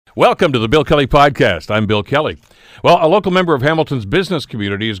Welcome to the Bill Kelly Podcast. I'm Bill Kelly. Well, a local member of Hamilton's business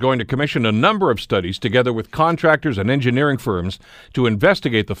community is going to commission a number of studies together with contractors and engineering firms to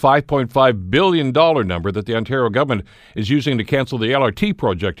investigate the $5.5 billion number that the Ontario government is using to cancel the LRT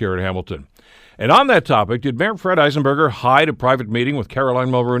project here in Hamilton. And on that topic, did Mayor Fred Eisenberger hide a private meeting with Caroline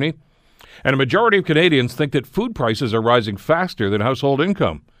Mulroney? And a majority of Canadians think that food prices are rising faster than household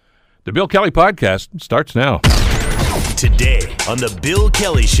income. The Bill Kelly Podcast starts now. Today on The Bill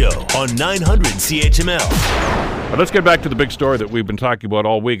Kelly Show on 900 CHML. Well, let's get back to the big story that we've been talking about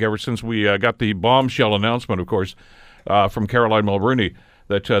all week, ever since we got the bombshell announcement, of course, from Caroline Mulroney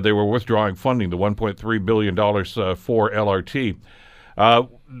that they were withdrawing funding, the $1.3 billion for LRT.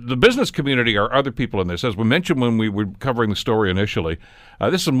 The business community are other people in this. As we mentioned when we were covering the story initially,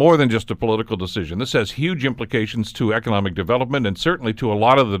 this is more than just a political decision. This has huge implications to economic development and certainly to a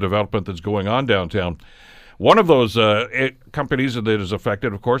lot of the development that's going on downtown. One of those companies that is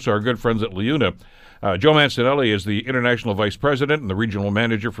affected, of course, are our good friends at LiUNA. Joe Mancinelli is the International Vice President and the Regional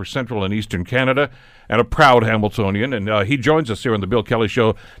Manager for Central and Eastern Canada, and a proud Hamiltonian. And he joins us here on the Bill Kelly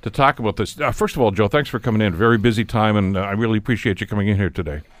Show to talk about this. First of all, Joe, thanks for coming in. Very busy time, and I really appreciate you coming in here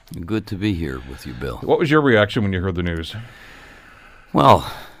today. Good to be here with you, Bill. What was your reaction when you heard the news?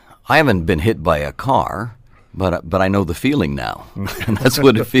 Well, I haven't been hit by a car, but I know the feeling now, and that's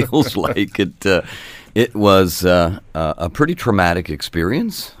what it feels like. It was a pretty traumatic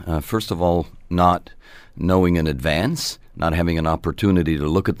experience. First of all, not knowing in advance, not having an opportunity to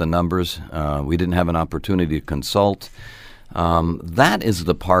look at the numbers. We didn't have an opportunity to consult. That is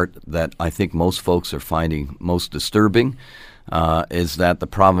the part that I think most folks are finding most disturbing, is that the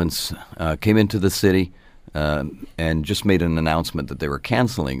province came into the city and just made an announcement that they were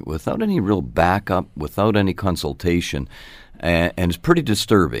canceling without any real backup, without any consultation. And it's pretty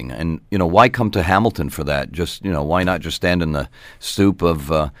disturbing. And, why come to Hamilton for that? Why not just stand in the stoop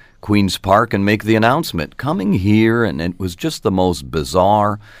of Queen's Park and make the announcement? Coming here, and it was just the most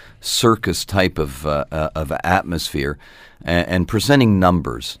bizarre circus type of atmosphere, and presenting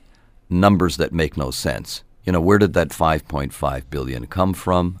numbers that make no sense. Where did that $5.5 billion come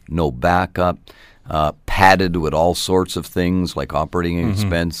from? No backup, padded with all sorts of things like operating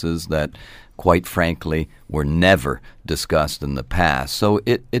expenses that, quite frankly, were never discussed in the past. So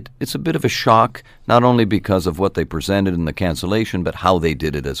it's a bit of a shock, not only because of what they presented in the cancellation, but how they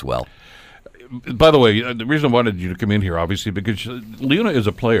did it as well. By the way, the reason I wanted you to come in here, obviously, because LiUNA is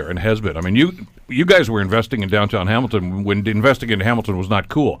a player and has been. I mean, you guys were investing in downtown Hamilton when investing in Hamilton was not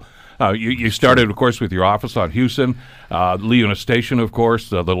cool. You started, of course, with your office on Houston, LiUNA Station, of course,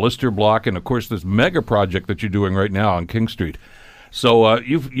 the Lister Block, and, of course, this mega project that you're doing right now on King Street. So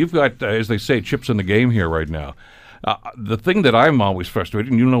you've got, as they say, chips in the game here right now. The thing that I'm always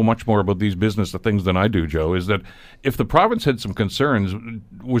frustrated, and you know much more about these business things than I do, Joe, is that if the province had some concerns,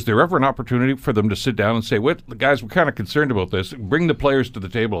 was there ever an opportunity for them to sit down and say, guys, we're kind of concerned about this. Bring the players to the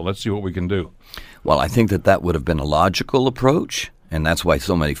table and let's see what we can do. Well, I think that would have been a logical approach, and that's why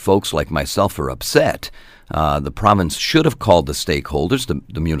so many folks like myself are upset. The province should have called the stakeholders,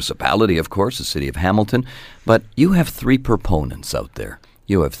 the municipality, of course, the city of Hamilton, but you have three proponents out there.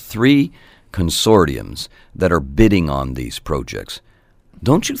 You have three consortiums that are bidding on these projects.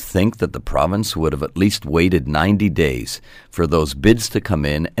 Don't you think that the province would have at least waited 90 days for those bids to come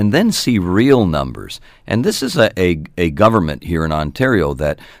in and then see real numbers? And this is a government here in Ontario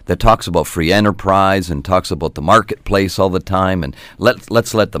that talks about free enterprise and talks about the marketplace all the time, and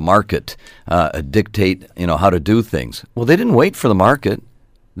let's let the market dictate how to do things. Well, they didn't wait for the market.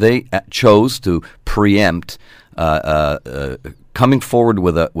 They chose to preempt coming forward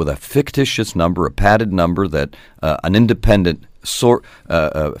with a fictitious number, a padded number that an independent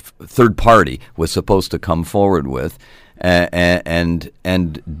third party was supposed to come forward with, and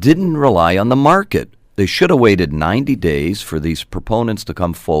didn't rely on the market. They should have waited 90 days for these proponents to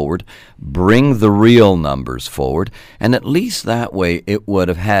come forward, bring the real numbers forward, and at least that way it would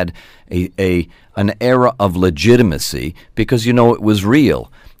have had an era of legitimacy because it was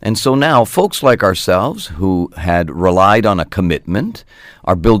real. And so now folks like ourselves who had relied on a commitment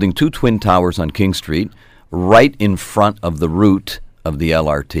are building 2 twin towers on King Street right in front of the route of the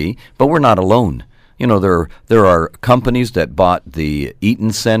LRT, but we're not alone. There are companies that bought the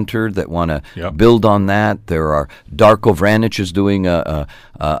Eaton Center that want to build on that. There are Darko Vranic is doing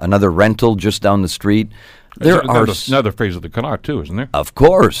another rental just down the street. There are another phase of the canal too, isn't there? Of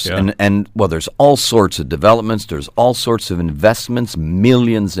course. Yeah. And there's all sorts of developments. There's all sorts of investments,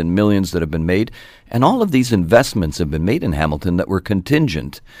 millions and millions that have been made. And all of these investments have been made in Hamilton that were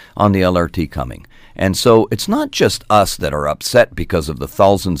contingent on the LRT coming. And so it's not just us that are upset because of the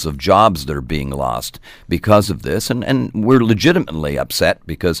thousands of jobs that are being lost because of this. And we're legitimately upset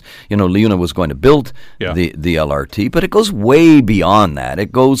because, LiUNA was going to build the LRT. But it goes way beyond that.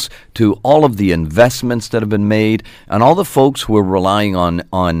 It goes to all of the investments that have been made and all the folks who are relying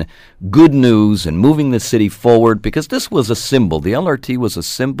on good news and moving the city forward, because this was a symbol. The LRT was a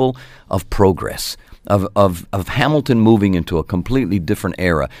symbol of progress, of Hamilton moving into a completely different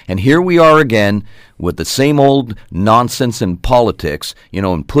era. And here we are again with the same old nonsense in politics,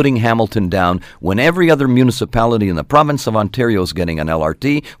 and putting Hamilton down when every other municipality in the province of Ontario is getting an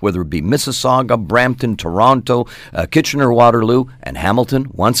LRT, whether it be Mississauga, Brampton, Toronto, Kitchener-Waterloo, and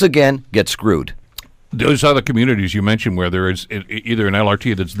Hamilton, once again, gets screwed. Those other communities you mentioned where there is either an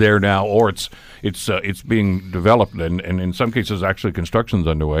LRT that's there now or it's being developed, and in some cases actually construction's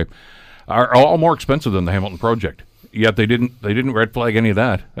underway, are all more expensive than the Hamilton project. Yet they didn't red flag any of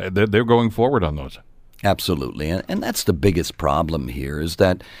that. They're going forward on those. Absolutely, and that's the biggest problem here is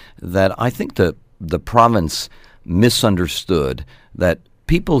that I think the province misunderstood that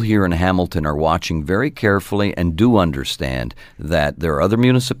people here in Hamilton are watching very carefully and do understand that there are other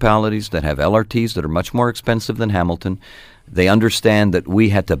municipalities that have LRTs that are much more expensive than Hamilton. They understand that we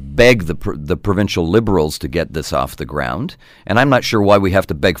had to beg the provincial Liberals to get this off the ground. And I'm not sure why we have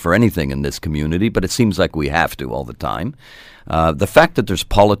to beg for anything in this community, but it seems like we have to all the time. The fact that there's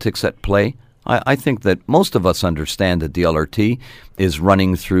politics at play, I think that most of us understand that the LRT is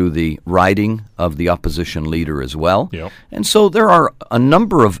running through the riding of the opposition leader as well. Yep. And so there are a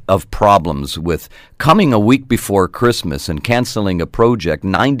number of problems with coming a week before Christmas and canceling a project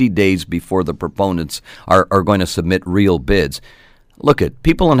 90 days before the proponents are going to submit real bids. Look,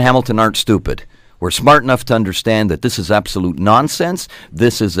 people in Hamilton aren't stupid. We're smart enough to understand that this is absolute nonsense.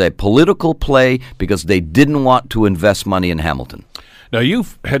 This is a political play because they didn't want to invest money in Hamilton. Now,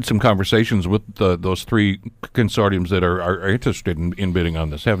 you've had some conversations with those three consortiums that are interested in bidding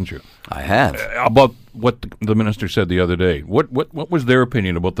on this, haven't you? I have. About what the minister said the other day. What was their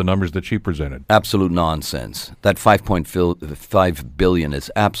opinion about the numbers that she presented? Absolute nonsense. That $5.5 billion is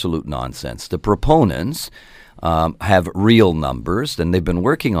absolute nonsense. The proponents have real numbers, and they've been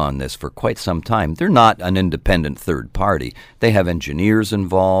working on this for quite some time. They're not an independent third party. They have engineers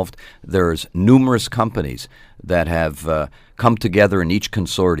involved. There's numerous companies that have come together in each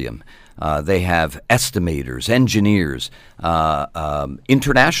consortium. They have estimators, engineers,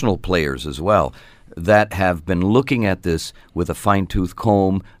 international players as well that have been looking at this with a fine-tooth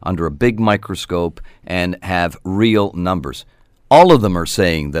comb under a big microscope and have real numbers. All of them are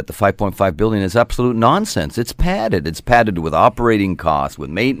saying that the $5.5 billion is absolute nonsense. It's padded. It's padded with operating costs,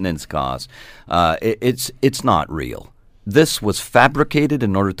 with maintenance costs. It's not real. This was fabricated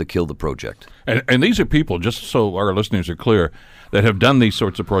in order to kill the project. And these are people, just so our listeners are clear, that have done these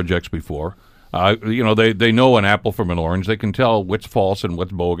sorts of projects before. They know an apple from an orange. They can tell what's false and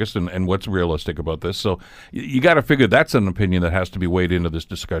what's bogus and what's realistic about this. So you got to figure that's an opinion that has to be weighed into this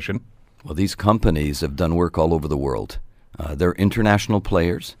discussion. Well, these companies have done work all over the world. They're international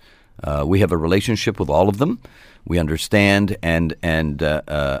players. We have a relationship with all of them. We understand and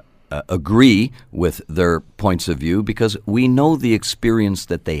agree with their points of view because we know the experience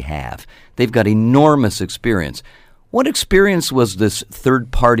that they have. They've got enormous experience. What experience was this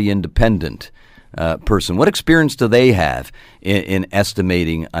third-party independent person? What experience do they have in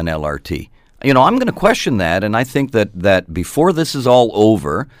estimating an LRT? I'm going to question that, and I think that before this is all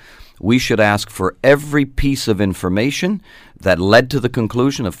over, we should ask for every piece of information that led to the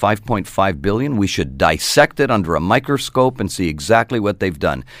conclusion of $5.5 billion. We should dissect it under a microscope and see exactly what they've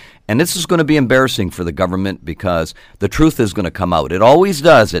done. And this is going to be embarrassing for the government because the truth is going to come out. It always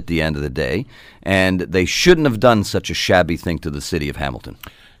does at the end of the day, and they shouldn't have done such a shabby thing to the city of Hamilton.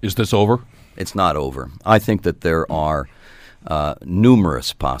 Is this over? It's not over. I think that there are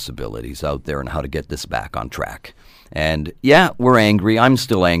numerous possibilities out there on how to get this back on track. And yeah, we're angry. I'm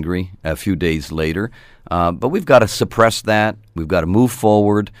still angry a few days later. But we've got to suppress that. We've got to move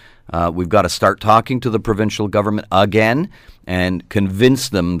forward. We've got to start talking to the provincial government again and convince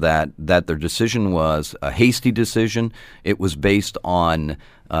them that their decision was a hasty decision. It was based on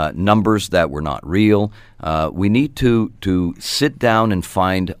numbers that were not real. We need to sit down and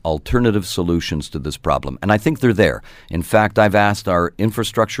find alternative solutions to this problem. And I think they're there. In fact, I've asked our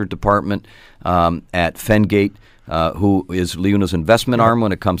infrastructure department at Fengate who is LiUNA's investment arm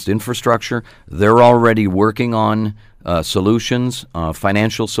when it comes to infrastructure. They're already working on solutions,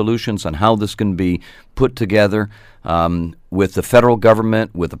 financial solutions on how this can be put together with the federal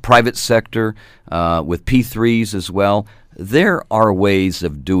government, with the private sector, with P3s as well. There are ways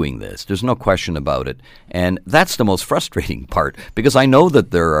of doing this. There's no question about it. And that's the most frustrating part, because I know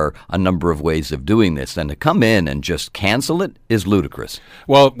that there are a number of ways of doing this, and to come in and just cancel it is ludicrous.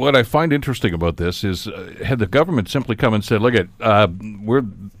 Well, what I find interesting about this is had the government simply come and said, look, we're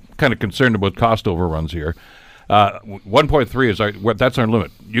kind of concerned about cost overruns here. 1.3 that's our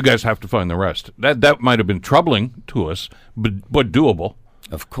limit. You guys have to find the rest. That might have been troubling to us, but doable.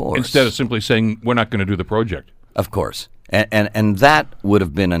 Of course. Instead of simply saying we're not going to do the project. Of course. And that would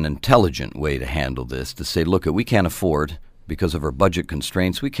have been an intelligent way to handle this, to say, look, we can't afford, because of our budget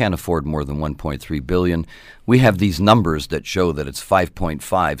constraints, we can't afford more than $1.3 billion. We have these numbers that show that it's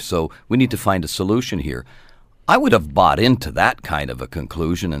 5.5, so we need to find a solution here. I would have bought into that kind of a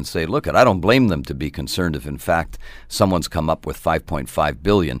conclusion and say, look, I don't blame them to be concerned if, in fact, someone's come up with $5.5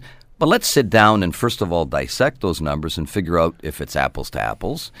 billion. But let's sit down and, first of all, dissect those numbers and figure out if it's apples to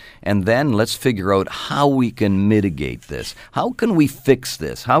apples. And then let's figure out how we can mitigate this. How can we fix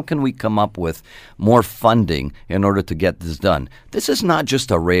this? How can we come up with more funding in order to get this done? This is not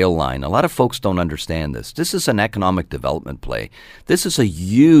just a rail line. A lot of folks don't understand this. This is an economic development play. This is a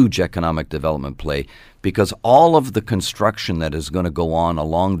huge economic development play, because all of the construction that is going to go on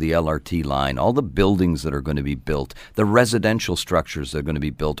along the LRT line, all the buildings that are going to be built, the residential structures that are going to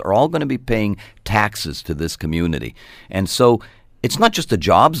be built, are all going to be paying taxes to this community. And so it's not just the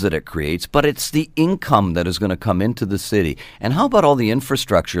jobs that it creates, but it's the income that is going to come into the city. And how about all the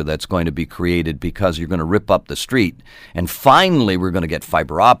infrastructure that's going to be created, because you're going to rip up the street, and finally we're going to get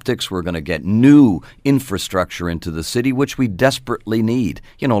fiber optics, we're going to get new infrastructure into the city, which we desperately need.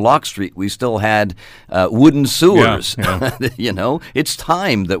 Locke Street, we still had wooden sewers. Yeah. It's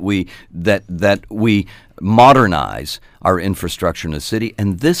time that we modernize our infrastructure in the city,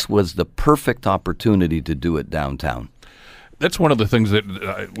 and this was the perfect opportunity to do it downtown. That's one of the things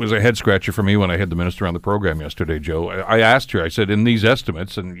that was a head-scratcher for me when I had the minister on the program yesterday, Joe. I asked her, I said, in these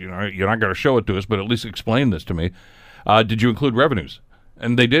estimates, and you're not going to show it to us, but at least explain this to me, did you include revenues?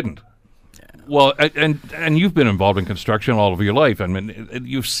 And they didn't. Well, and you've been involved in construction all of your life. I mean,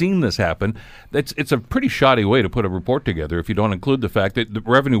 you've seen this happen. It's a pretty shoddy way to put a report together if you don't include the fact that the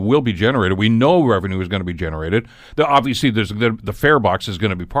revenue will be generated. We know revenue is going to be generated. Obviously, the fare box is going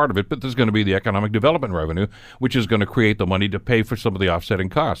to be part of it, but there's going to be the economic development revenue, which is going to create the money to pay for some of the offsetting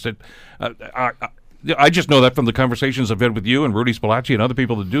costs. I just know that from the conversations I've had with you and Rudy Spalacci and other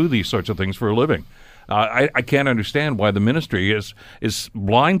people that do these sorts of things for a living. I can't understand why the ministry is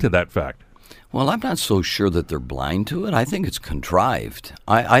blind to that fact. Well, I'm not so sure that they're blind to it. I think it's contrived.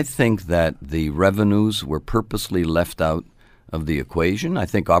 I think that the revenues were purposely left out of the equation. I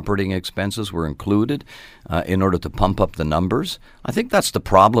think operating expenses were included in order to pump up the numbers. I think that's the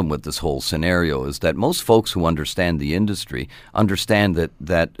problem with this whole scenario, is that most folks who understand the industry understand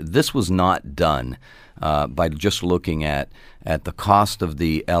that this was not done by just looking at the cost of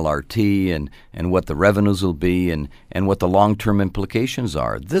the LRT and what the revenues will be and what the long-term implications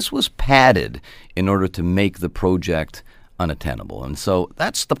are. This was padded in order to make the project unattainable. And so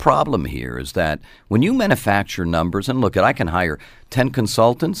that's the problem here, is that when you manufacture numbers, and look, I can hire 10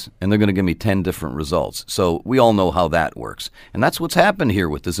 consultants and they're going to give me 10 different results. So we all know how that works. And that's what's happened here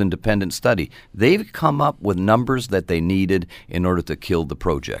with this independent study. They've come up with numbers that they needed in order to kill the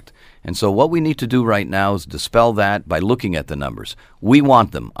project. And so what we need to do right now is dispel that by looking at the numbers. We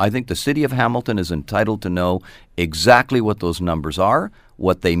want them. I think the city of Hamilton is entitled to know exactly what those numbers are,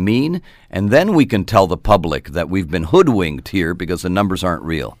 what they mean, and then we can tell the public that we've been hoodwinked here because the numbers aren't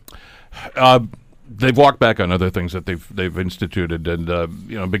real. They've walked back on other things that they've instituted,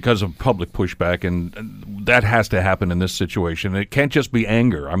 and because of public pushback, and that has to happen in this situation. It can't just be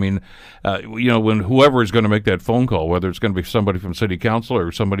anger. I mean, when whoever is going to make that phone call, whether it's going to be somebody from City Council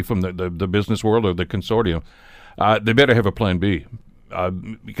or somebody from the business world or the consortium, they better have a plan B.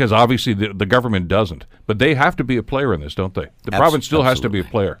 Because obviously the government doesn't. But they have to be a player in this, don't they? The province still has to be a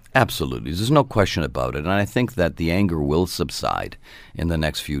player. Absolutely. There's no question about it. And I think that the anger will subside in the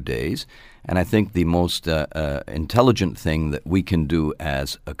next few days. And I think the most intelligent thing that we can do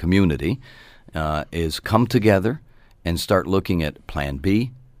as a community is come together and start looking at Plan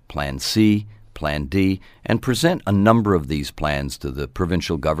B, Plan C, Plan D, and present a number of these plans to the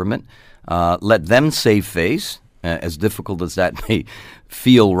provincial government. Let them save face. As difficult as that may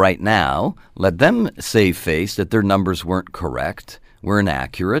feel right now, let them save face that their numbers weren't correct, were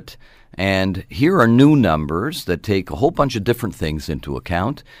inaccurate, And here are new numbers that take a whole bunch of different things into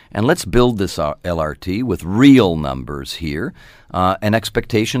account. And let's build this LRT with real numbers here and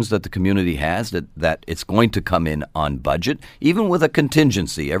expectations that the community has that it's going to come in on budget, even with a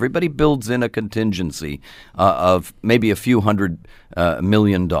contingency. Everybody builds in a contingency of maybe a few $100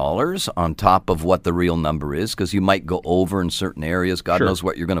 million on top of what the real number is, because you might go over in certain areas. God knows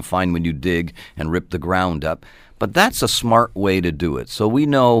what you're going to find when you dig and rip the ground up. But that's a smart way to do it. So we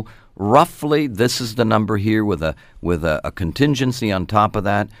know roughly this is the number here with a contingency on top of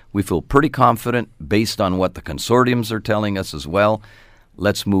that. We feel pretty confident based on what the consortiums are telling us as well.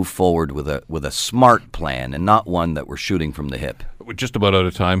 Let's move forward with a smart plan and not one that we're shooting from the hip. We're just about out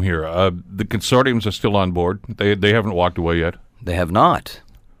of time here. The consortiums are still on board. They haven't walked away yet. They have not.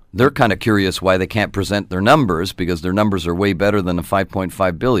 They're kind of curious why they can't present their numbers, because their numbers are way better than the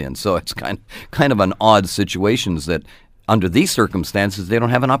 $5.5 billion. So it's kind of an odd situation that under these circumstances they don't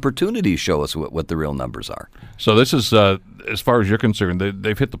have an opportunity to show us what the real numbers are. So this is, as far as you're concerned,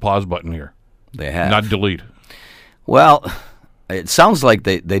 they've hit the pause button here. They have. Not delete. Well, it sounds like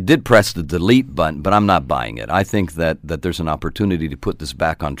they did press the delete button, but I'm not buying it. I think that there's an opportunity to put this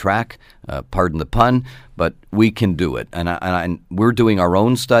back on track, pardon the pun, but we can do it. And we're doing our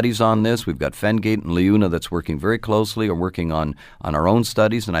own studies on this. We've got Fengate and LiUNA that's working very closely, or working on our own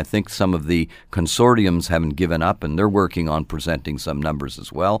studies, and I think some of the consortiums haven't given up, and they're working on presenting some numbers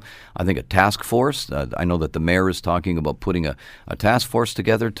as well. I think a task force, I know that the mayor is talking about putting a task force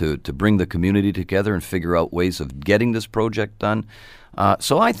together to bring the community together and figure out ways of getting this project done.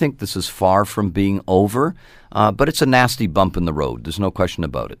 So I think this is far from being over, but it's a nasty bump in the road. There's no question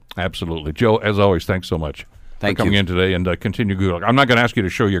about it. Absolutely. Joe, as always, thanks so much for coming in today, and continue good luck. I'm not going to ask you to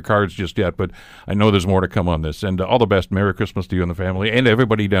show your cards just yet, but I know there's more to come on this. And all the best. Merry Christmas to you and the family, and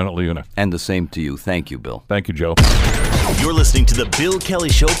everybody down at LiUNA. And the same to you. Thank you, Bill. Thank you, Joe. You're listening to the Bill Kelly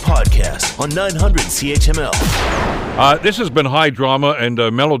Show podcast on 900 CHML. This has been high drama and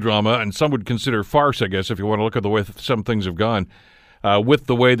melodrama, and some would consider farce, I guess, if you want to look at the way some things have gone. With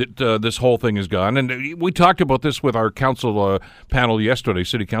the way that this whole thing has gone. And we talked about this with our council panel yesterday,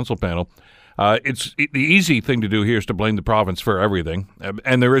 city council panel. The easy thing to do here is to blame the province for everything,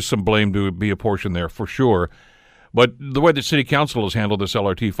 and there is some blame to be apportioned there for sure. But the way the city council has handled this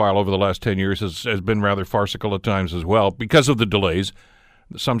LRT file over the last 10 years has been rather farcical at times as well, because of the delays.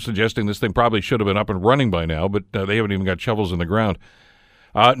 Some suggesting this thing probably should have been up and running by now, but they haven't even got shovels in the ground.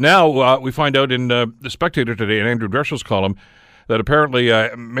 Now we find out in The Spectator today, in Andrew Dressel's column, that apparently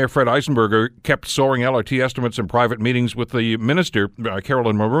Mayor Fred Eisenberger kept soaring LRT estimates in private meetings with the minister,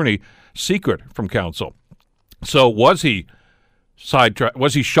 Caroline Mulroney, secret from council. So was he sidetracked?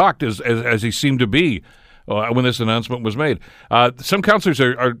 Was he shocked as he seemed to be when this announcement was made? Some councillors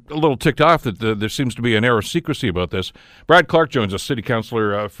are a little ticked off that there seems to be an air of secrecy about this. Brad Clark joins us, city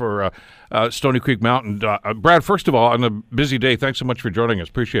councillor for Stony Creek Mountain. Brad, first of all, on a busy day, thanks so much for joining us.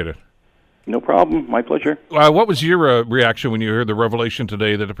 Appreciate it. No problem. My pleasure. What was your reaction when you heard the revelation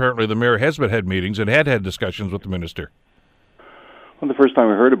today that apparently the mayor has had meetings and had discussions with the minister? Well, the first time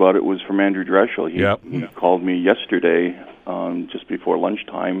I heard about it was from Andrew Dreschel. He called me yesterday, just before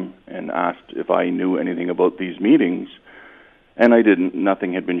lunchtime, and asked if I knew anything about these meetings, and I didn't.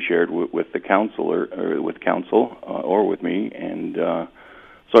 Nothing had been shared with the council or with council or with me, and so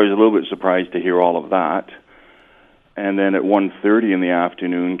I was a little bit surprised to hear all of that. And then at 1:30 in the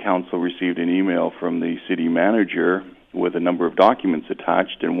afternoon, council received an email from the city manager with a number of documents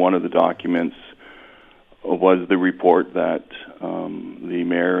attached, and one of the documents was the report that the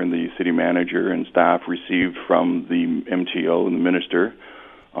mayor and the city manager and staff received from the MTO and the minister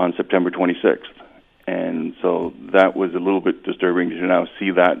on September 26th. And so that was a little bit disturbing to now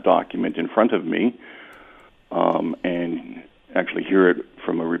see that document in front of me and actually hear it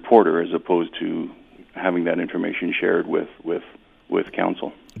from a reporter as opposed to having that information shared with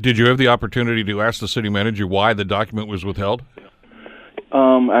council. Did you have the opportunity to ask the city manager why the document was withheld?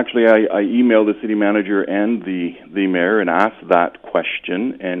 Actually, I emailed the city manager and the mayor and asked that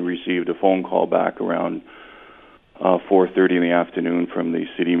question, and received a phone call back around 4:30 in the afternoon from the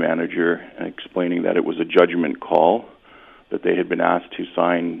city manager explaining that it was a judgment call, that they had been asked to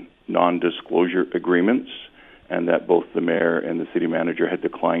sign non-disclosure agreements, and that both the mayor and the city manager had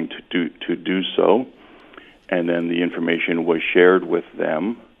declined to do so. And then the information was shared with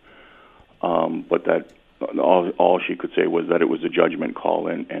them, but that all she could say was that it was a judgment call.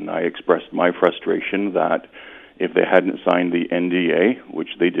 And I expressed my frustration that if they hadn't signed the NDA,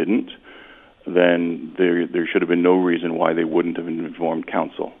 which they didn't, then there should have been no reason why they wouldn't have informed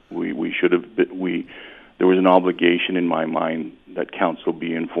council. We should have there was an obligation in my mind that council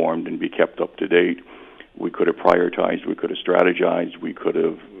be informed and be kept up to date. We could have prioritized, we could have strategized, we could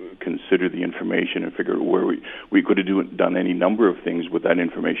have consider the information and figure out where we could have done any number of things with that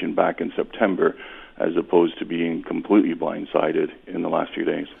information back in September, as opposed to being completely blindsided in the last few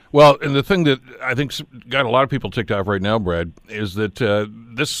days. Well, and the thing that I think got a lot of people ticked off right now, Brad, is that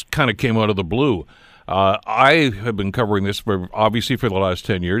this kind of came out of the blue. I have been covering this obviously for the last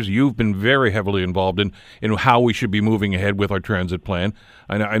 10 years. You've been very heavily involved in how we should be moving ahead with our transit plan.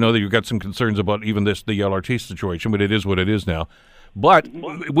 I know that you've got some concerns about even the LRT situation, but it is what it is now. But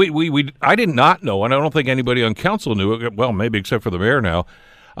I did not know, and I don't think anybody on council knew, well, maybe except for the mayor now,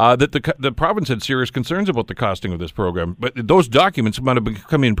 that the province had serious concerns about the costing of this program. But those documents might have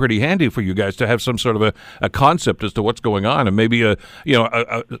come in pretty handy for you guys to have some sort of a concept as to what's going on, and maybe a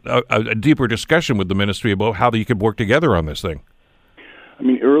deeper discussion with the ministry about how you could work together on this thing. I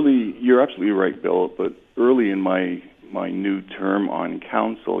mean, you're absolutely right, Bill, but early in my new term on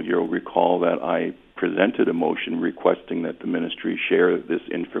council, you'll recall that I presented a motion requesting that the ministry share this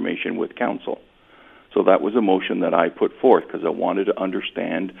information with council. So that was a motion that I put forth because I wanted to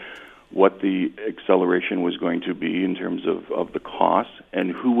understand what the acceleration was going to be in terms of the costs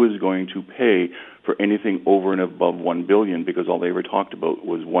and who was going to pay for anything over and above $1 billion, because all they ever talked about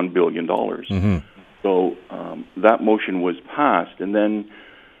was $1 billion. Mm-hmm. So that motion was passed, and then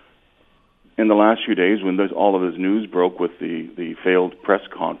in the last few days, when all of this news broke with the failed press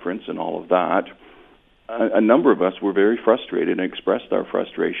conference and all of that, a number of us were very frustrated and expressed our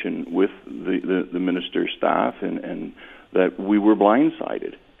frustration with the minister's staff and that we were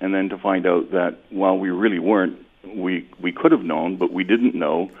blindsided. And then to find out that while we really weren't, we could have known, but we didn't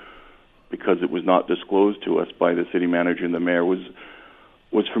know because it was not disclosed to us by the city manager and the mayor was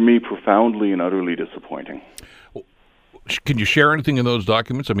for me profoundly and utterly disappointing. Can you share anything in those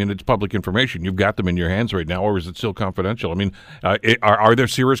documents? I mean, it's public information. You've got them in your hands right now, or is it still confidential? I mean, are there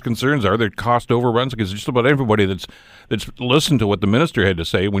serious concerns? Are there cost overruns? Because just about everybody that's listened to what the minister had to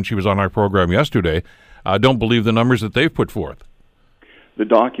say when she was on our program yesterday don't believe the numbers that they've put forth. The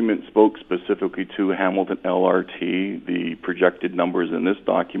document spoke specifically to Hamilton LRT. The projected numbers in this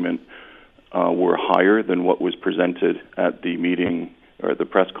document were higher than what was presented at the meeting or the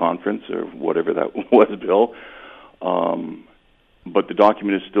press conference or whatever that was, Bill. But the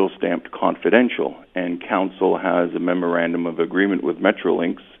document is still stamped confidential, and council has a memorandum of agreement with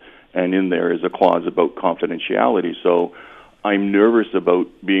Metrolinx, and in there is a clause about confidentiality. So I'm nervous about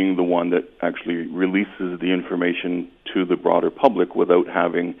being the one that actually releases the information to the broader public without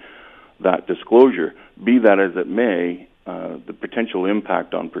having that disclosure. Be that as it may, the potential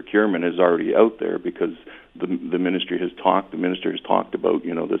impact on procurement is already out there because the minister has talked about,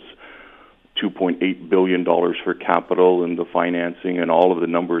 this $2.8 billion for capital and the financing, and all of the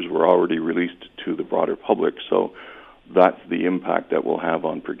numbers were already released to the broader public. So that's the impact that will have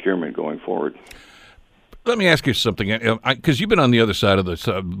on procurement going forward. Let me ask you something, because you've been on the other side of this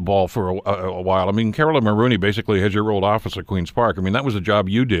ball for a while. I mean, Caroline Mulroney basically has your old office at Queen's Park. I mean, that was a job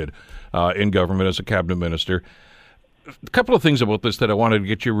you did in government as a cabinet minister. A couple of things about this that I wanted to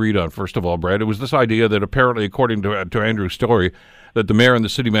get your read on. First of all, Brad, it was this idea that apparently, according to Andrew's story, that the mayor and the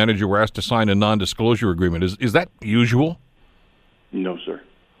city manager were asked to sign a non-disclosure agreement. Is that usual? No, sir.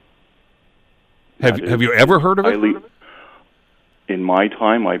 Have you ever heard of it? In my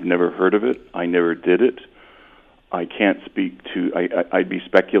time, I've never heard of it. I never did it. I can't speak to. I'd be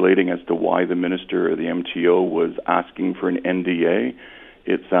speculating as to why the minister or the MTO was asking for an NDA.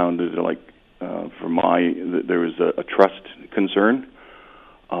 It sounded like, there was a trust concern.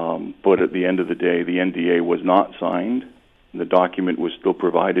 But at the end of the day, the NDA was not signed. The document was still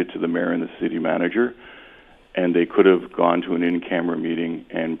provided to the mayor and the city manager, and they could have gone to an in-camera meeting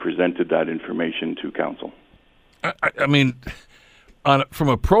and presented that information to council. I mean, from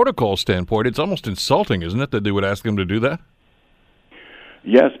a protocol standpoint, it's almost insulting, isn't it, that they would ask them to do that?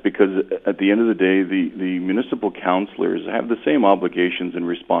 Yes, because at the end of the day, the municipal councillors have the same obligations and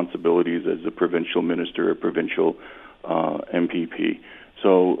responsibilities as a provincial minister or provincial MPP.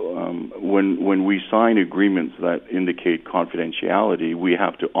 So when we sign agreements that indicate confidentiality, we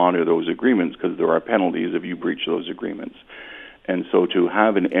have to honor those agreements because there are penalties if you breach those agreements. And so to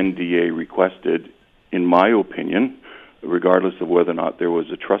have an NDA requested, in my opinion, regardless of whether or not there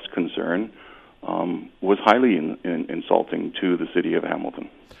was a trust concern, was highly insulting to the city of Hamilton.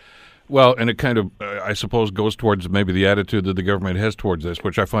 Well, and it kind of, I suppose, goes towards maybe the attitude that the government has towards this,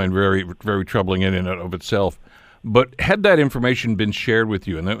 which I find very, very troubling in and of itself. But had that information been shared with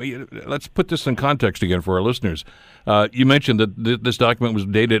you, and let's put this in context again for our listeners. You mentioned that this document was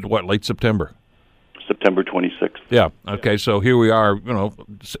dated, late September? September 26th. Yeah. Okay, so here we are,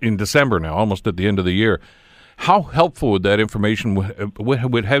 in December now, almost at the end of the year. How helpful would that information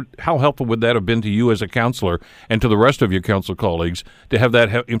how helpful would that have been to you as a councillor and to the rest of your council colleagues to have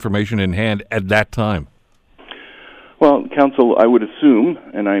that information in hand at that time? Well, council, I would assume,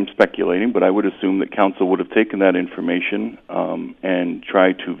 and I'm speculating, but I would assume that council would have taken that information and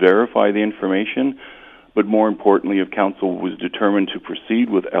tried to verify the information. But more importantly, if council was determined to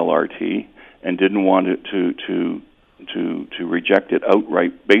proceed with LRT and didn't want it to reject it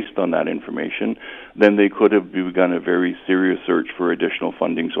outright based on that information, then they could have begun a very serious search for additional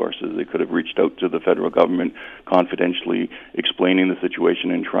funding sources. They could have reached out to the federal government confidentially, explaining the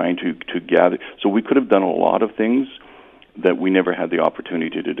situation and trying to gather. So we could have done a lot of things that we never had the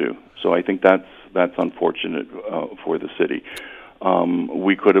opportunity to do. So I think that's unfortunate for the city.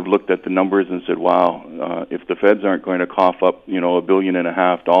 We could have looked at the numbers and said, wow, if the feds aren't going to cough up, $1.5 billion,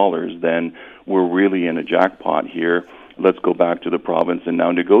 then we're really in a jackpot here. Let's go back to the province and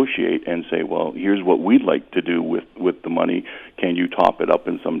now negotiate and say, well, here's what we'd like to do with the money. Can you top it up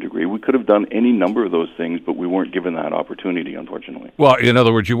in some degree? We could have done any number of those things, but we weren't given that opportunity, unfortunately. Well, in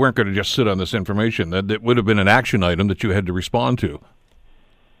other words, you weren't going to just sit on this information. That would have been an action item that you had to respond to.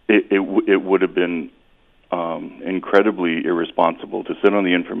 It would have been incredibly irresponsible to sit on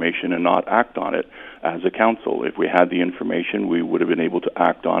the information and not act on it as a council. If we had the information, we would have been able to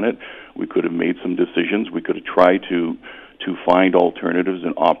act on it. We could have made some decisions. We could have tried to find alternatives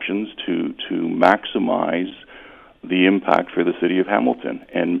and options to maximize the impact for the city of Hamilton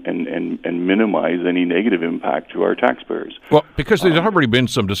and minimize any negative impact to our taxpayers. Well, because there's already been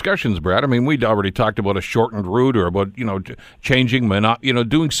some discussions, Brad. I mean, we'd already talked about a shortened route or about, changing,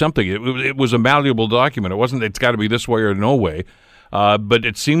 doing something. It was a malleable document. It wasn't, it's got to be this way or no way. But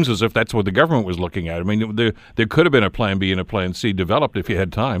it seems as if that's what the government was looking at. I mean, there could have been a plan B and a plan C developed if you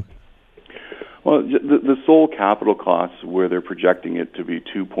had time. Well, the sole capital costs, where they're projecting it to be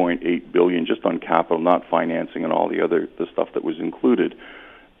 $2.8 billion just on capital, not financing and all the stuff that was included,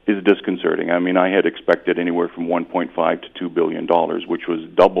 is disconcerting. I mean, I had expected anywhere from $1.5 to $2 billion, which was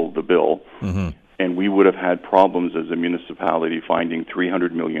double the bill, and we would have had problems as a municipality finding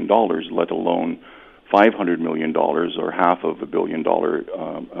 $300 million, let alone $500 million or half of $1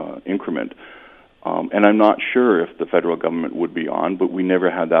 billion increment. And I'm not sure if the federal government would be on, but we never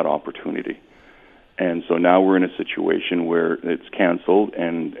had that opportunity. And so now we're in a situation where it's canceled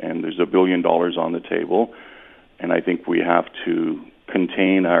and there's $1 billion on the table. And I think we have to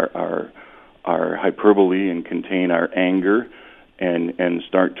contain our hyperbole and contain our anger and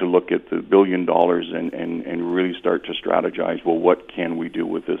start to look at the $1 billion and really start to strategize, well, what can we do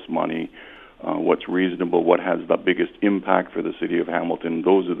with this money? What's reasonable? What has the biggest impact for the city of Hamilton?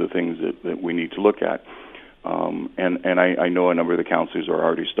 Those are the things that we need to look at. And I know a number of the councillors are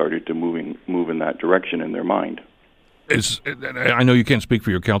already started to move in that direction in their mind. I know you can't speak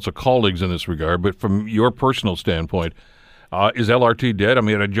for your council colleagues in this regard, but from your personal standpoint, is LRT dead? I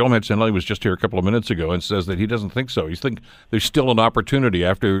mean, Joe Mancinelli was just here a couple of minutes ago and says that he doesn't think so. He thinks there's still an opportunity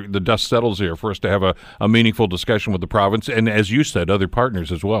after the dust settles here for us to have a meaningful discussion with the province and, as you said, other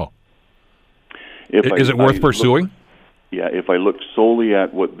partners as well. Is it worth pursuing? If I look solely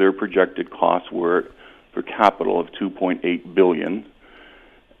at what their projected costs were for capital of $2.8 billion,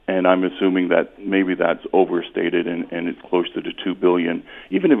 and I'm assuming that maybe that's overstated and it's closer to $2 billion.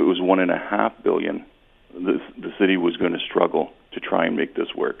 Even if it was $1.5 billion, the city was going to struggle to try and make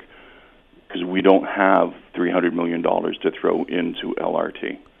this work because we don't have $300 million to throw into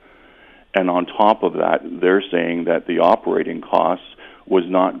LRT. And on top of that, they're saying that the operating costs was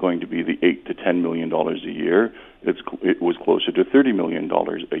not going to be the $8 to $10 million a year. It was closer to $30 million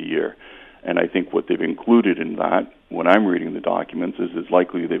a year. And I think what they've included in that, when I'm reading the documents, is it's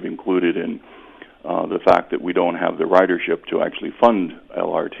likely they've included in the fact that we don't have the ridership to actually fund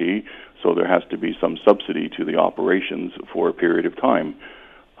LRT, so there has to be some subsidy to the operations for a period of time.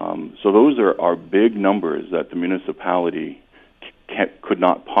 So those are big numbers that the municipality could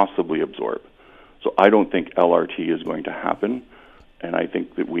not possibly absorb. So I don't think LRT is going to happen. And I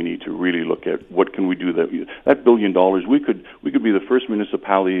think that we need to really look at what can we do that $1 billion. We could be the first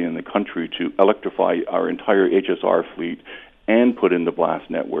municipality in the country to electrify our entire HSR fleet and put in the blast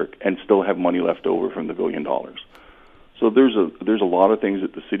network and still have money left over from the $1 billion. So there's a lot of things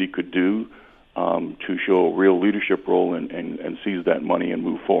that the city could do to show a real leadership role and seize that money and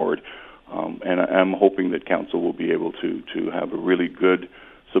move forward. And I'm hoping that council will be able to have a really good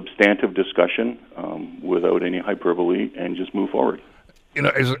substantive discussion without any hyperbole and just move forward.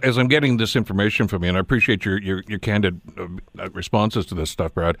 As I'm getting this information from you, and I appreciate your candid responses to this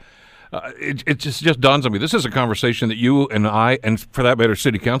stuff, Brad, it just dawns on me. This is a conversation that you and I, and for that matter,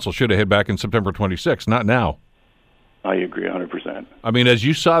 City Council, should have had back in September 26th, not now. I agree 100%. I mean, as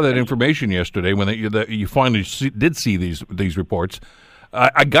you saw that information yesterday, when you finally did see these reports,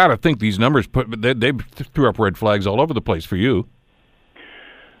 I got to think these numbers they threw up red flags all over the place for you.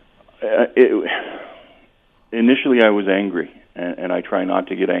 Initially, I was angry, and I try not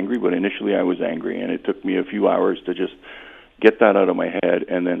to get angry, but initially I was angry, and it took me a few hours to just get that out of my head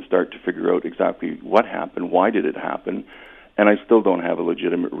and then start to figure out exactly what happened, why did it happen, and I still don't have a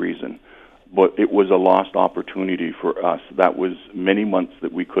legitimate reason. But it was a lost opportunity for us. That was many months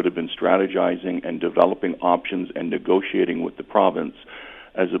that we could have been strategizing and developing options and negotiating with the province,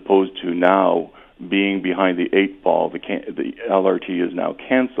 as opposed to now being behind the eight ball. The LRT is now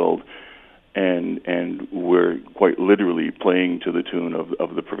canceled, and we're quite literally playing to the tune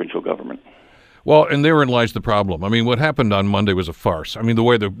of the provincial government. Well, and therein lies the problem. I mean, what happened on Monday was a farce. I mean, the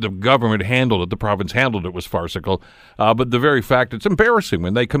way the government handled it, the province handled it, was farcical. But the very fact, it's embarrassing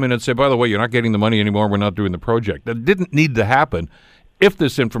when they come in and say, by the way, you're not getting the money anymore, we're not doing the project. That didn't need to happen if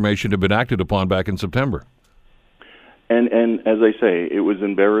this information had been acted upon back in September. And as I say, it was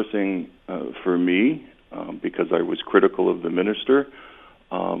embarrassing for me because I was critical of the minister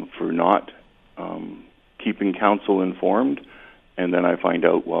for not keeping council informed. And then I find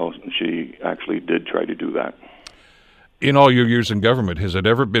out, well, she actually did try to do that. In all your years in government, has it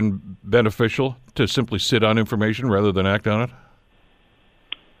ever been beneficial to simply sit on information rather than act on it?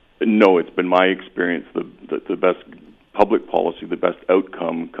 No, it's been my experience. The best public policy, the best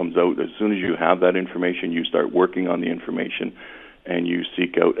outcome comes out as soon as you have that information, you start working on the information, and you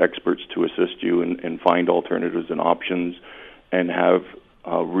seek out experts to assist you and find alternatives and options and have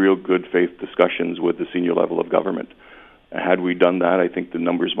real good faith discussions with the senior level of government. Had we done that, I think the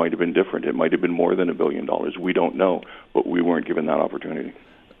numbers might have been different. It might have been more than $1 billion. We don't know, but we weren't given that opportunity.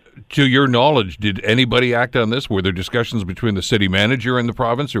 To your knowledge, did anybody act on this? Were there discussions between the city manager and the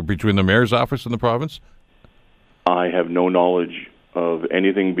province or between the mayor's office and the province? I have no knowledge of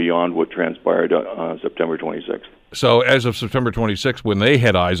anything beyond what transpired on September 26th. So as of September 26th, when they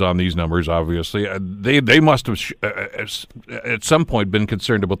had eyes on these numbers, obviously, they must have at some point been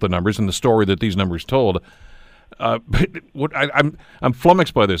concerned about the numbers and the story that these numbers told. I'm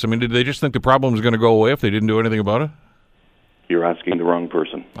flummoxed by this. I mean, did they just think the problem was going to go away if they didn't do anything about it? You're asking the wrong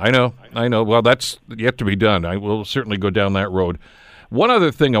person. I know. Well, that's yet to be done. I will certainly go down that road. One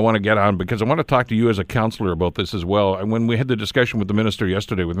other thing I want to get on, because I want to talk to you as a councillor about this as well. And when we had the discussion with the minister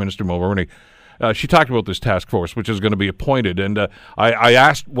yesterday, with Minister Mulroney, she talked about this task force, which is going to be appointed. And I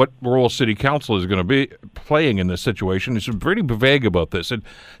asked what role City Council is going to be playing in this situation. It's pretty vague about this. It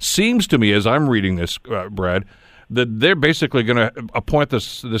seems to me, as I'm reading this, Brad, that they're basically going to appoint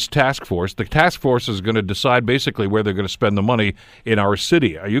this task force. The task force is going to decide basically where they're going to spend the money in our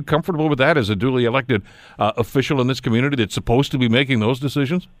city. Are you comfortable with that as a duly elected official in this community that's supposed to be making those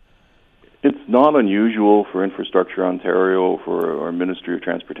decisions? It's not unusual for Infrastructure Ontario, for our Ministry of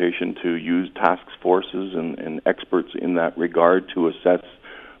Transportation, to use task forces and experts in that regard to assess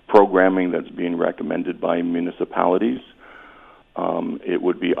programming that's being recommended by municipalities. It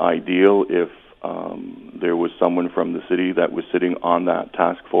would be ideal if there was someone from the city that was sitting on that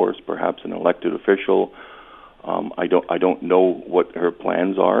task force, perhaps an elected official. I don't know what her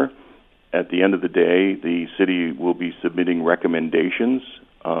plans are. At the end of the day, the city will be submitting recommendations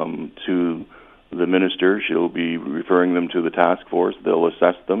to the minister. She'll be referring them to the task force. They'll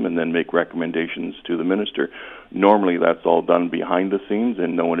assess them and then make recommendations to the minister. Normally, that's all done behind the scenes,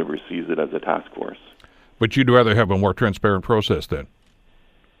 and no one ever sees it as a task force. But you'd rather have a more transparent process then?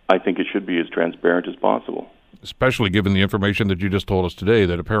 I think it should be as transparent as possible. Especially given the information that you just told us today,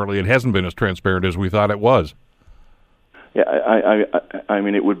 that apparently it hasn't been as transparent as we thought it was. Yeah, I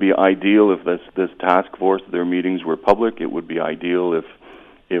mean, it would be ideal if this task force, their meetings were public. It would be ideal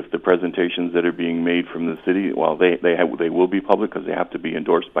if the presentations that are being made from the city, well, they will be public because they have to be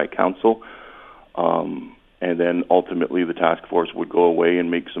endorsed by council. And then ultimately the task force would go away and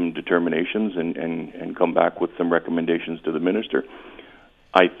make some determinations and come back with some recommendations to the minister.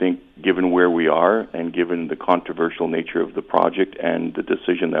 I think given where we are and given the controversial nature of the project and the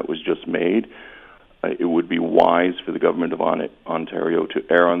decision that was just made, it would be wise for the government of Ontario to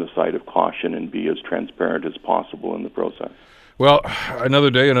err on the side of caution and be as transparent as possible in the process. Well, another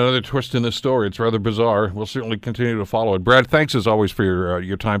day and another twist in this story. It's rather bizarre. We'll certainly continue to follow it. Brad, thanks as always for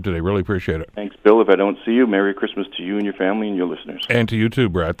your time today. Really appreciate it. Thanks, Bill. If I don't see you, Merry Christmas to you and your family and your listeners. And to you too,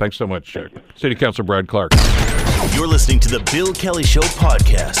 Brad. Thanks so much. City Councilor Brad Clark. You're listening to the Bill Kelly Show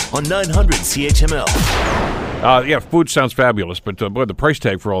podcast on 900 CHML. Food sounds fabulous, but boy, the price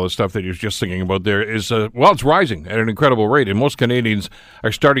tag for all this stuff that you're just thinking about there is, it's rising at an incredible rate, and most Canadians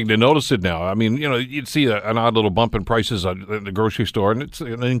are starting to notice it now. I mean, you'd see an odd little bump in prices at the grocery store, and it's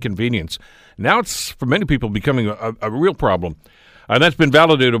an inconvenience. Now it's, for many people, becoming a real problem. And that's been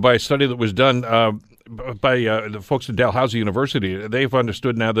validated by a study that was done by the folks at Dalhousie University. They've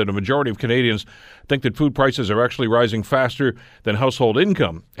understood now that a majority of Canadians think that food prices are actually rising faster than household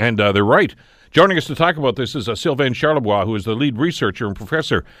income, and they're right. Joining us to talk about this is Sylvain Charlebois, who is the lead researcher and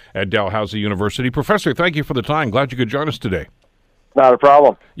professor at Dalhousie University. Professor, thank you for the time. Glad you could join us today. Not a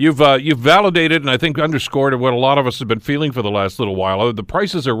problem. You've validated and I think underscored what a lot of us have been feeling for the last little while. The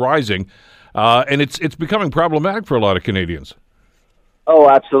prices are rising, and it's becoming problematic for a lot of Canadians. Oh,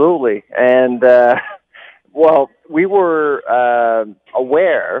 absolutely. And, we were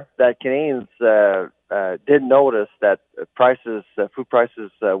aware that Canadians did notice that food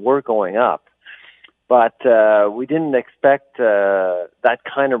prices were going up. But we didn't expect that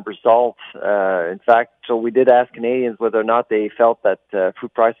kind of result. In fact, so we did ask Canadians whether or not they felt that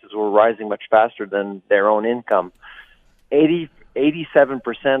food prices were rising much faster than their own income.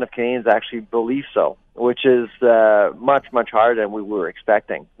 87% of Canadians actually believe so, which is much, much higher than we were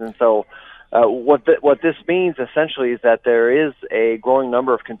expecting. And so what this means essentially is that there is a growing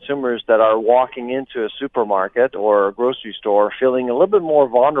number of consumers that are walking into a supermarket or a grocery store feeling a little bit more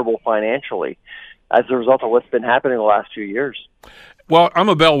vulnerable financially as a result of what's been happening the last few years. Well, I'm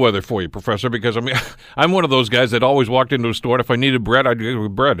a bellwether for you, Professor, because I'm one of those guys that always walked into a store, and if I needed bread, I'd get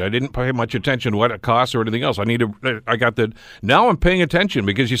bread. I didn't pay much attention to what it costs or anything else. Now I'm paying attention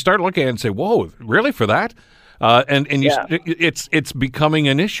because you start looking at it and say, whoa, really, for that? It's becoming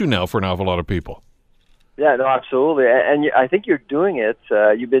an issue now for an awful lot of people. Yeah, no, absolutely. And I think you're doing it.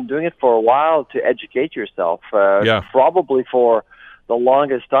 You've been doing it for a while to educate yourself. Probably for the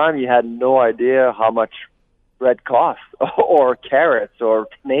longest time, you had no idea how much bread costs or carrots or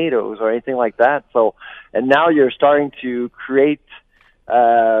tomatoes or anything like that. So, and now you're starting to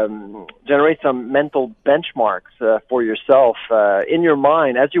generate some mental benchmarks for yourself in your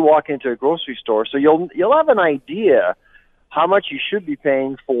mind as you walk into a grocery store. So you'll have an idea how much you should be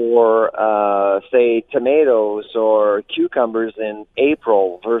paying for, say, tomatoes or cucumbers in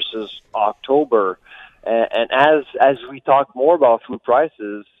April versus October. And as we talk more about food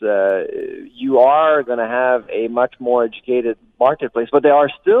prices, you are going to have a much more educated marketplace. But there are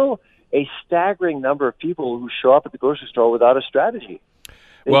still a staggering number of people who show up at the grocery store without a strategy.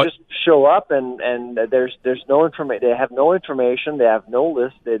 They just show up and there's no information. They have no information. They have no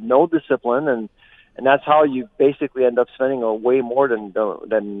list. They have no discipline, and that's how you basically end up spending way more than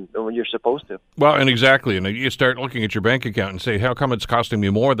when you're supposed to. Well, and exactly, and you start looking at your bank account and say, how come it's costing me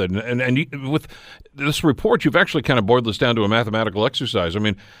more than? And with this report, you've actually kind of boiled this down to a mathematical exercise. I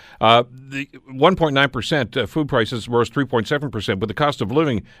mean, the 1.9% food prices rose 3.7%, but the cost of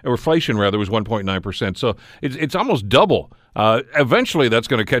living, or inflation rather, was 1.9%. So it's almost double. Eventually, that's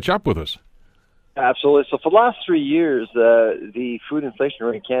going to catch up with us. Absolutely. So for the last 3 years, the food inflation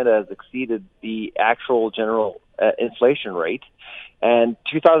rate in Canada has exceeded the actual general inflation rate, and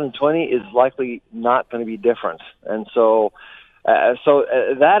 2020 is likely not going to be different. And so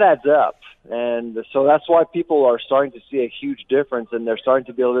that adds up, and so that's why people are starting to see a huge difference, and they're starting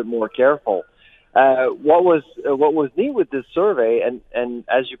to be a little bit more careful. What was neat with this survey, and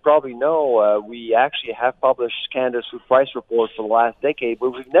as you probably know, we actually have published Canada's food price report for the last decade, but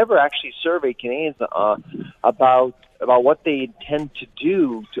we've never actually surveyed Canadians about what they intend to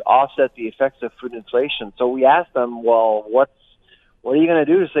do to offset the effects of food inflation. So we asked them, well, what are you going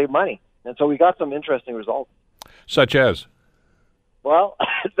to do to save money? And so we got some interesting results. Such as? Well,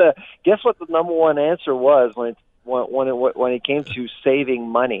 guess what the number one answer was when it came to saving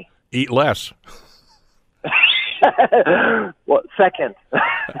money? Eat less. Well, second.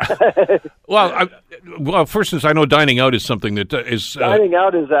 Well, for instance, I know dining out is something that is... dining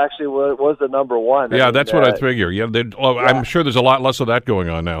out is actually was the number one. Yeah, that's what I figure. Yeah, I'm sure there's a lot less of that going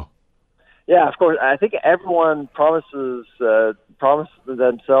on now. Yeah, of course. I think everyone promises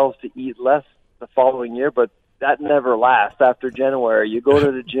themselves to eat less the following year, but that never lasts. After January, you go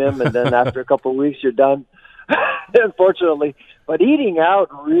to the gym, and then after a couple of weeks, you're done. Unfortunately, but eating out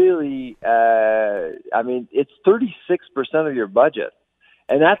really, it's 36% of your budget,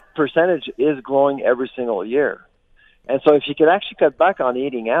 and that percentage is growing every single year. And so if you can actually cut back on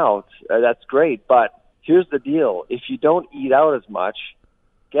eating out, that's great. But here's the deal. If you don't eat out as much,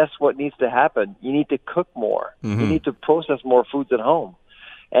 guess what needs to happen? You need to cook more. Mm-hmm. You need to process more foods at home.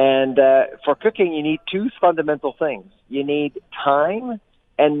 And for cooking, you need two fundamental things. You need time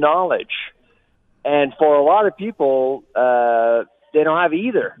and knowledge. And for a lot of people, they don't have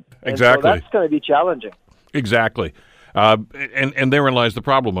either. Exactly. And so that's going to be challenging. Exactly. And therein lies the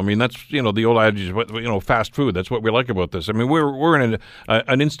problem. I mean, that's, the old adage, fast food. That's what we like about this. I mean, we're in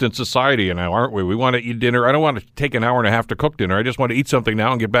an instant society now, aren't we? We want to eat dinner. I don't want to take an hour and a half to cook dinner. I just want to eat something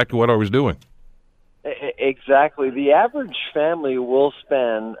now and get back to what I was doing. Exactly. The average family will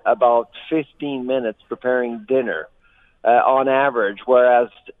spend about 15 minutes preparing dinner on average, whereas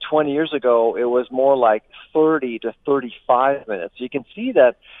 20 years ago, it was more like 30 to 35 minutes. You can see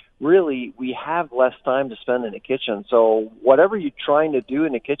that really we have less time to spend in the kitchen. So whatever you're trying to do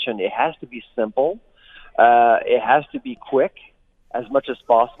in the kitchen, it has to be simple. It has to be quick as much as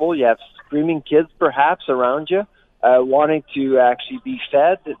possible. You have screaming kids perhaps around you wanting to actually be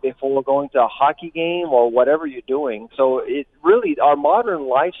fed before going to a hockey game or whatever you're doing. So it really, our modern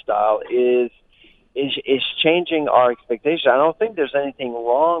lifestyle is changing our expectations. I don't think there's anything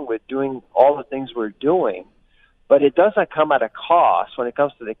wrong with doing all the things we're doing, but it doesn't come at a cost when it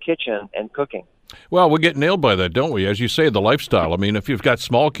comes to the kitchen and cooking. Well, we get nailed by that, don't we? As you say, the lifestyle. I mean, if you've got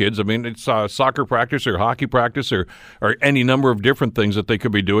small kids, I mean, it's soccer practice or hockey practice or any number of different things that they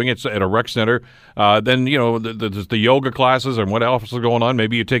could be doing. It's at a rec center. Then, the yoga classes and what else is going on.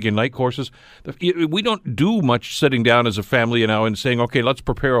 Maybe you're taking night courses. We don't do much sitting down as a family now and saying, okay, let's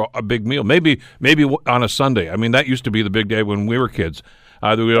prepare a big meal. Maybe on a Sunday. I mean, that used to be the big day when we were kids.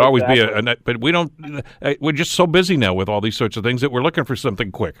 There would always be but we don't. We're just so busy now with all these sorts of things that we're looking for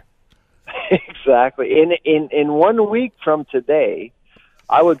something quick. Exactly. In 1 week from today,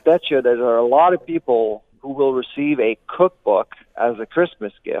 I would bet you there are a lot of people who will receive a cookbook as a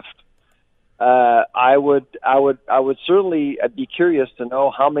Christmas gift. I would certainly be curious to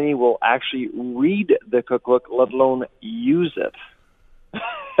know how many will actually read the cookbook, let alone use it.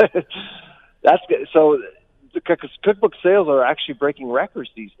 That's good. So the cookbook sales are actually breaking records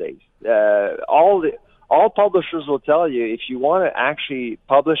these days. All publishers will tell you, if you want to actually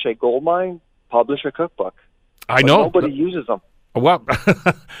publish a gold mine, publish a cookbook. I know. Nobody uses them. Well,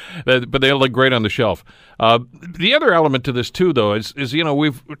 but they look great on the shelf. The other element to this, too, though, is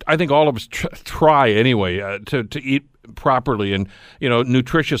I think all of us try anyway to eat properly and,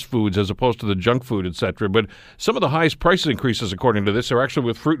 nutritious foods as opposed to the junk food, et cetera. But some of the highest price increases, according to this, are actually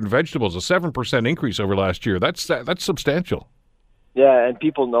with fruit and vegetables, a 7% increase over last year. That's substantial. Yeah, and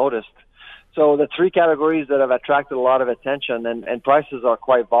people noticed. So the three categories that have attracted a lot of attention, and prices are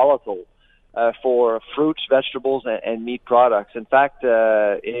quite volatile for fruits, vegetables, and meat products. In fact,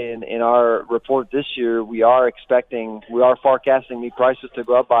 in our report this year, we are forecasting meat prices to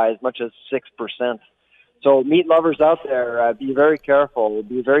go up by as much as 6%. So meat lovers out there, be very careful,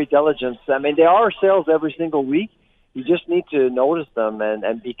 be very diligent. I mean, there are sales every single week. You just need to notice them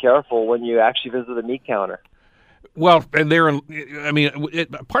and be careful when you actually visit the meat counter. Well, and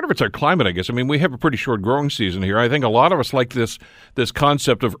part of it's our climate, I guess. I mean, we have a pretty short growing season here. I think a lot of us like this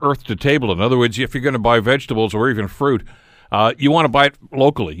concept of earth to table. In other words, if you're going to buy vegetables or even fruit, you want to buy it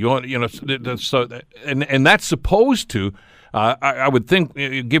locally. You want, and that's supposed to, I would think,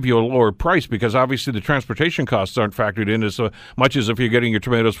 give you a lower price because obviously the transportation costs aren't factored in as much as if you're getting your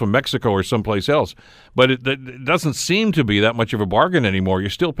tomatoes from Mexico or someplace else. But it doesn't seem to be that much of a bargain anymore. You're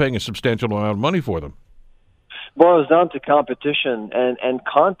still paying a substantial amount of money for them. Boils down to competition and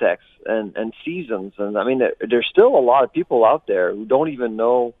context and seasons. And I mean, there's still a lot of people out there who don't even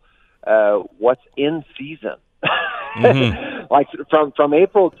know what's in season. Mm-hmm. Like from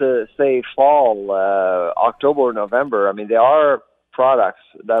April to, say, fall, October, November, I mean, there are products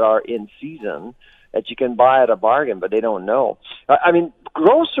that are in season that you can buy at a bargain, but they don't know. I mean,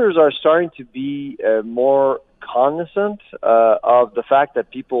 grocers are starting to be more cognizant of the fact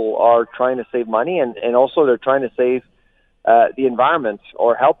that people are trying to save money and also they're trying to save the environment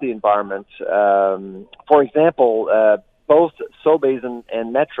or help the environment. For example, both Sobeys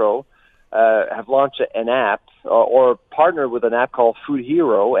and Metro have launched an app or partnered with an app called Food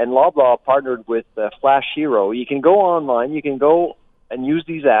Hero, and Loblaw partnered with Flash Hero. You can go online, you can go and use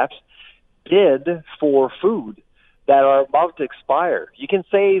these apps, bid for food that are about to expire. You can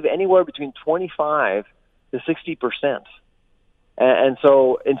save anywhere between 25 to 60%. And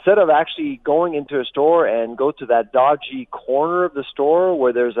so instead of actually going into a store and go to that dodgy corner of the store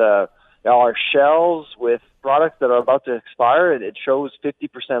where there's our shelves with products that are about to expire and it shows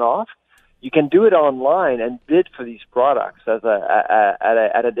 50% off, you can do it online and bid for these products at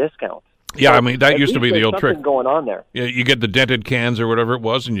a discount. Yeah, So I mean, that at used to least be the there's old trick. something going on there. Yeah, you get the dented cans or whatever it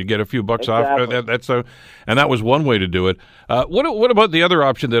was, and you get a few bucks off. Exactly. And that was one way to do it. What about the other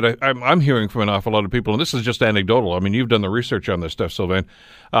option that I'm hearing from an awful lot of people, and this is just anecdotal. I mean, you've done the research on this stuff, Sylvain.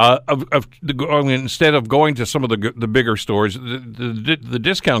 Instead of going to some of the bigger stores, the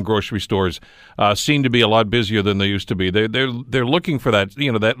discount grocery stores seem to be a lot busier than they used to be. They're looking for that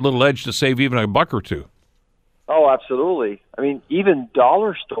that little edge to save even a buck or two. Oh, absolutely. I mean, even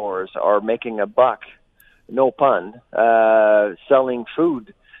dollar stores are making a buck, no pun, selling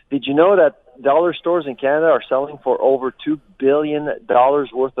food. Did you know that dollar stores in Canada are selling for over $2 billion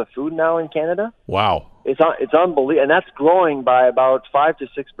worth of food now in Canada? Wow. It's unbelievable, and that's growing by about 5 to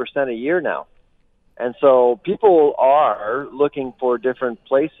 6% a year now. And so people are looking for different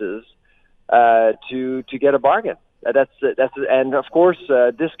places to get a bargain. And of course,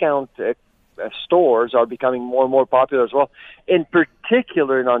 discount stores are becoming more and more popular as well, in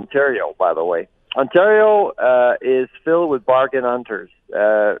particular in Ontario, by the way. Ontario is filled with bargain hunters,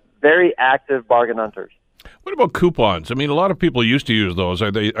 very active bargain hunters. What about coupons? I mean, a lot of people used to use those. Are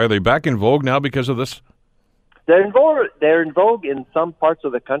they back in vogue now because of this? They're in vogue in some parts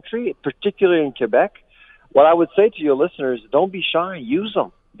of the country, particularly in Quebec. What I would say to your listeners, don't be shy. Use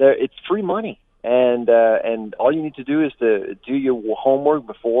them. It's free money. And all you need to do is to do your homework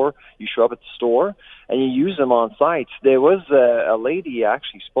before you show up at the store, and you use them on site. There was a lady I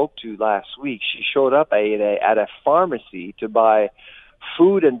actually spoke to last week. She showed up at a pharmacy to buy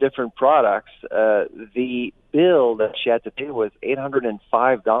food and different products. The bill that she had to pay was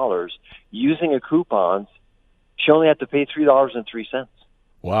 $805. Using a coupon, she only had to pay $3.03.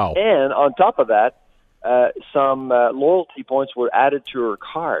 Wow. And on top of that, some loyalty points were added to her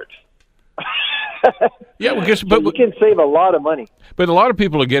card. Yeah, so you can save a lot of money. But a lot of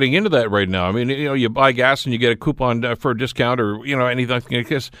people are getting into that right now. I mean, you buy gas and you get a coupon for a discount, or anything like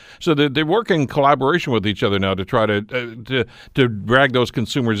this. So they're working in collaboration with each other now to try to drag those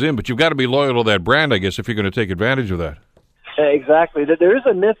consumers in. But you've got to be loyal to that brand, I guess, if you're going to take advantage of that. Exactly. There is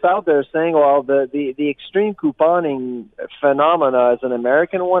a myth out there saying, well, the extreme couponing phenomena is an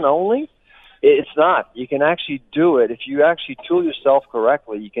American one only. It's not. You can actually do it. If you actually tool yourself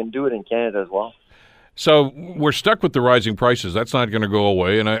correctly, you can do it in Canada as well. So we're stuck with the rising prices. That's not going to go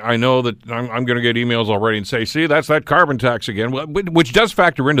away. And I know that I'm going to get emails already and say, see, that's that carbon tax again, which does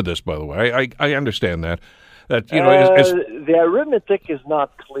factor into this, by the way. I understand that. The arithmetic is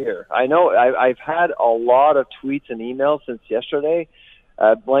not clear. I know I've had a lot of tweets and emails since yesterday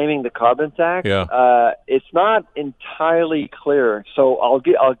blaming the carbon tax. Yeah. It's not entirely clear. So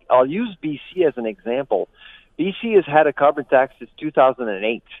I'll use BC as an example. BC has had a carbon tax since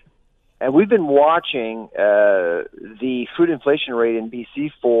 2008. And we've been watching the food inflation rate in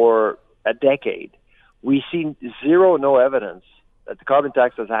BC for a decade. We see no evidence that the carbon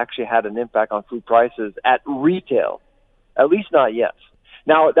tax has actually had an impact on food prices at retail, at least not yet.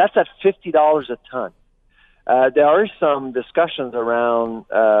 Now, that's at $50 a ton. There are some discussions around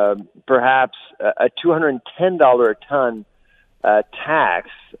perhaps a $210 a ton tax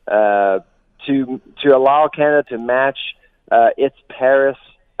to allow Canada to match its Paris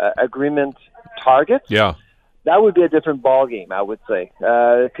agreement targets. Yeah. That would be a different ballgame, I would say.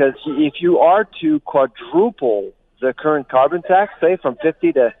 Because if you are to quadruple the current carbon tax, say from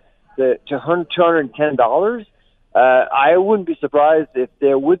 $50 to $210, I wouldn't be surprised if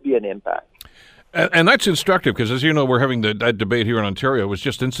there would be an impact. And that's instructive because, as you know, we're having that debate here in Ontario. It was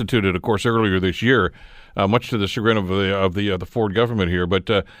just instituted, of course, earlier this year, much to the chagrin of the Ford government here.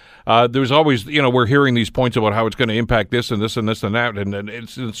 But there's always, we're hearing these points about how it's going to impact this and this and this and that. And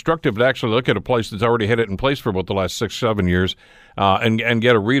it's instructive to actually look at a place that's already had it in place for about the last 6-7 years and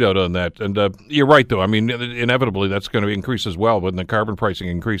get a readout on that. And you're right, though. I mean, inevitably that's going to increase as well when the carbon pricing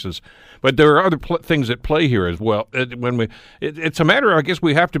increases. But there are other things at play here as well. It's a matter, I guess,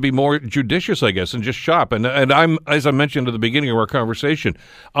 we have to be more judicious, I guess, and just shop. And I'm, as I mentioned at the beginning of our conversation,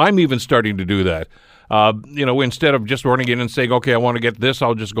 I'm even starting to do that. Instead of just running in and saying, okay, I want to get this,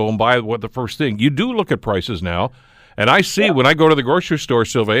 I'll just go and buy the first thing. You do look at prices now. And I see when I go to the grocery store,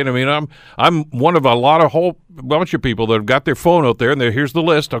 Sylvain, I mean, I'm one of a whole bunch of people that have got their phone out there and here's the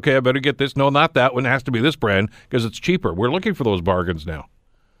list. Okay, I better get this. No, not that one. It has to be this brand because it's cheaper. We're looking for those bargains now.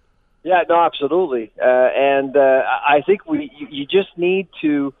 Yeah, no, absolutely. And I think you just need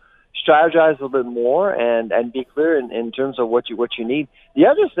to strategize a little bit more and be clear in terms of what you need. The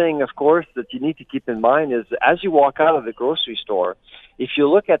other thing, of course, that you need to keep in mind is as you walk out of the grocery store, if you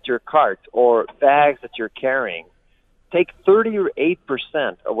look at your cart or bags that you're carrying, take 38%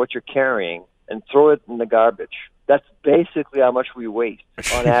 of what you're carrying and throw it in the garbage. That's basically how much we waste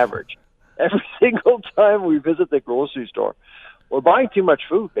on average every single time we visit the grocery store. we're buying too much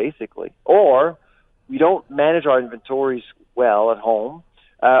food, basically, or we don't manage our inventories well at home,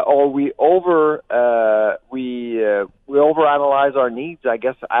 or we overanalyze our needs, I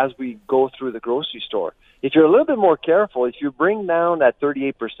guess, as we go through the grocery store. If you're a little bit more careful, if you bring down that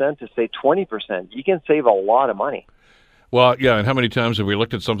 38% to, say, 20%, you can save a lot of money. Well, yeah, and how many times have we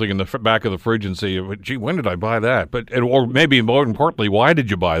looked at something in the back of the fridge and say, "Gee, when did I buy that?" Or maybe more importantly, why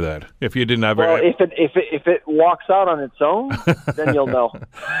did you buy that? If you didn't have well, if it walks out on its own, then you'll know.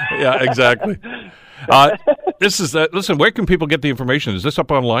 Yeah, exactly. Listen. Where can people get the information? Is this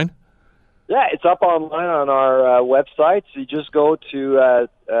up online? Yeah, it's up online on our website. So you just go to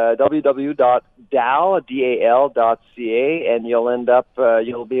www.dal.ca, and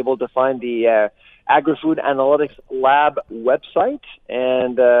you'll be able to find the Agri-Food Analytics Lab website,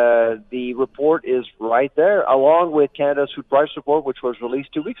 and the report is right there, along with Canada's Food Price Report, which was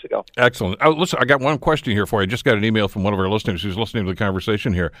released 2 weeks ago. Excellent. Listen, I got one question here for you. I just got an email from one of our listeners who's listening to the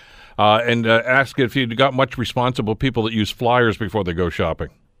conversation here, and asked if you got much responsible people that use flyers before they go shopping.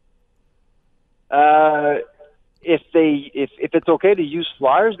 If it's okay to use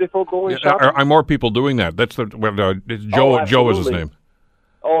flyers before going shopping, are more people doing that? That's Joe. Oh, Joe is his name.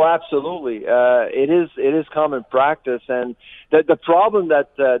 Oh, absolutely. It is common practice, and the problem that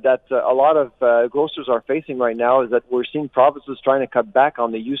a lot of grocers are facing right now is that we're seeing provinces trying to cut back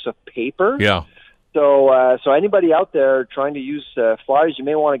on the use of paper. Yeah. So anybody out there trying to use flyers, you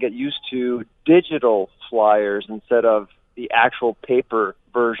may want to get used to digital flyers instead of the actual paper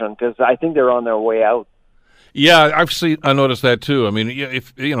version, because I think they're on their way out. Yeah, I noticed that too. I mean,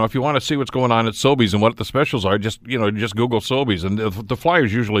 if you want to see what's going on at Sobeys and what the specials are, just Google Sobeys, and the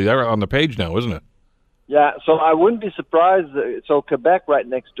flyer's usually there on the page now, isn't it? Yeah, so I wouldn't be surprised. So Quebec, right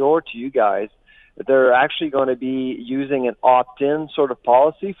next door to you guys, they're actually going to be using an opt-in sort of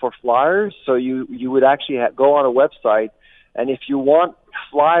policy for flyers. So you would actually go on a website, and if you want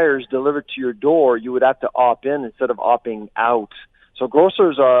flyers delivered to your door, you would have to opt in instead of opting out. So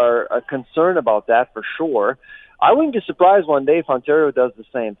grocers are concerned about that for sure. I wouldn't be surprised one day if Ontario does the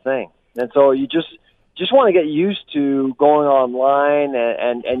same thing. And so you just want to get used to going online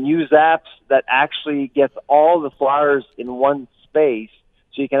and use apps that actually gets all the flyers in one space,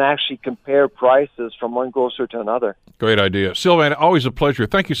 so you can actually compare prices from one grocer to another. Great idea. Sylvain, always a pleasure.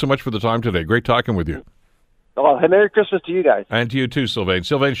 Thank you so much for the time today. Great talking with you. Well, Merry Christmas to you guys. And to you too, Sylvain.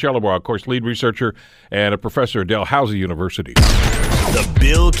 Sylvain Charlebois, of course, lead researcher and a professor at Dalhousie University. The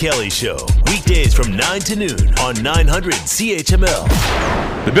Bill Kelly Show, weekdays from 9 to noon on 900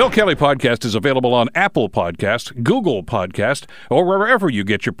 CHML. The Bill Kelly Podcast is available on Apple Podcast, Google Podcast, or wherever you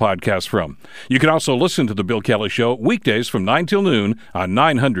get your podcasts from. You can also listen to The Bill Kelly Show weekdays from 9 till noon on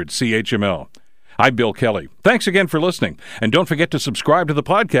 900 CHML. I'm Bill Kelly. Thanks again for listening. And don't forget to subscribe to the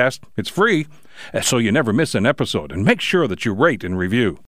podcast. It's free, so you never miss an episode. And make sure that you rate and review.